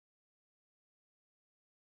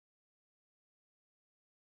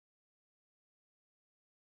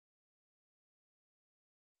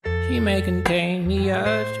She may contain the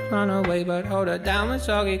urge to run away, but hold her down with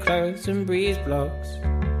soggy clothes and breezeblocks.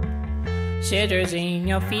 Citrazine,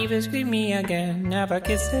 your fever scream me again. Never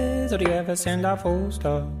kisses, or do you ever send a full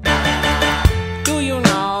stop? Do you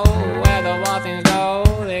know where the wild things go?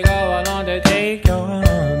 They go along to take your honey.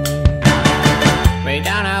 Way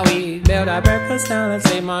down how we build our breakfast down and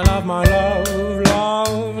say my love, love,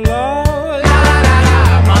 love. La la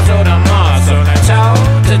la, muscle to muscle, and toe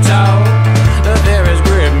to toe. The fear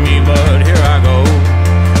grip me, but here I go.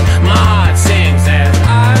 My heart sings as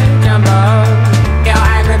I jump up. Your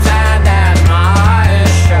angry side, that's my heart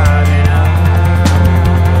is shutting up.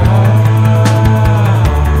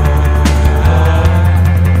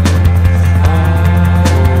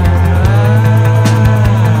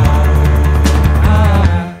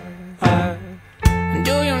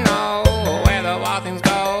 Do you know where the wild things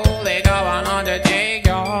go? They go on undertake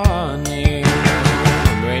your honey.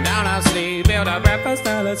 Bring down our sleep, build our breakfast,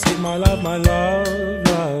 now let's eat my love,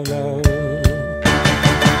 love, love.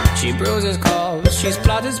 She bruises calls, she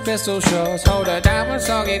splutters pistol shots. Hold her down with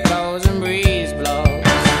soggy clothes and breeze blows.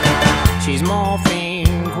 She's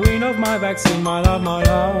morphine, queen of my vaccine, my love,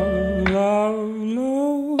 love, love.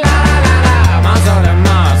 La la la, muscle to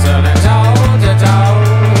muscle and toe to toe.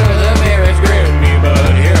 The fear is gripping me,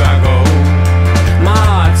 but here I go. My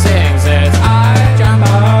heart sings as I jump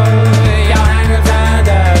up. Your anger turned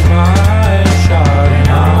as my eyes shutting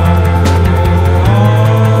up.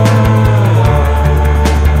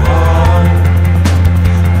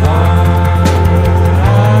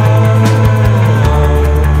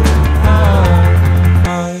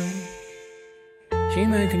 She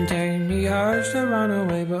may contain the urge to run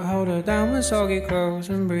away, but hold her down with soggy clothes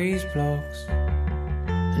and breeze blocks.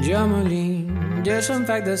 Germaline,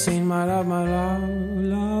 disinfect the scene, my love, love,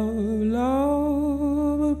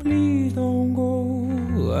 love. But please don't go,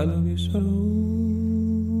 I love you so,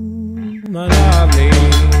 my lovely.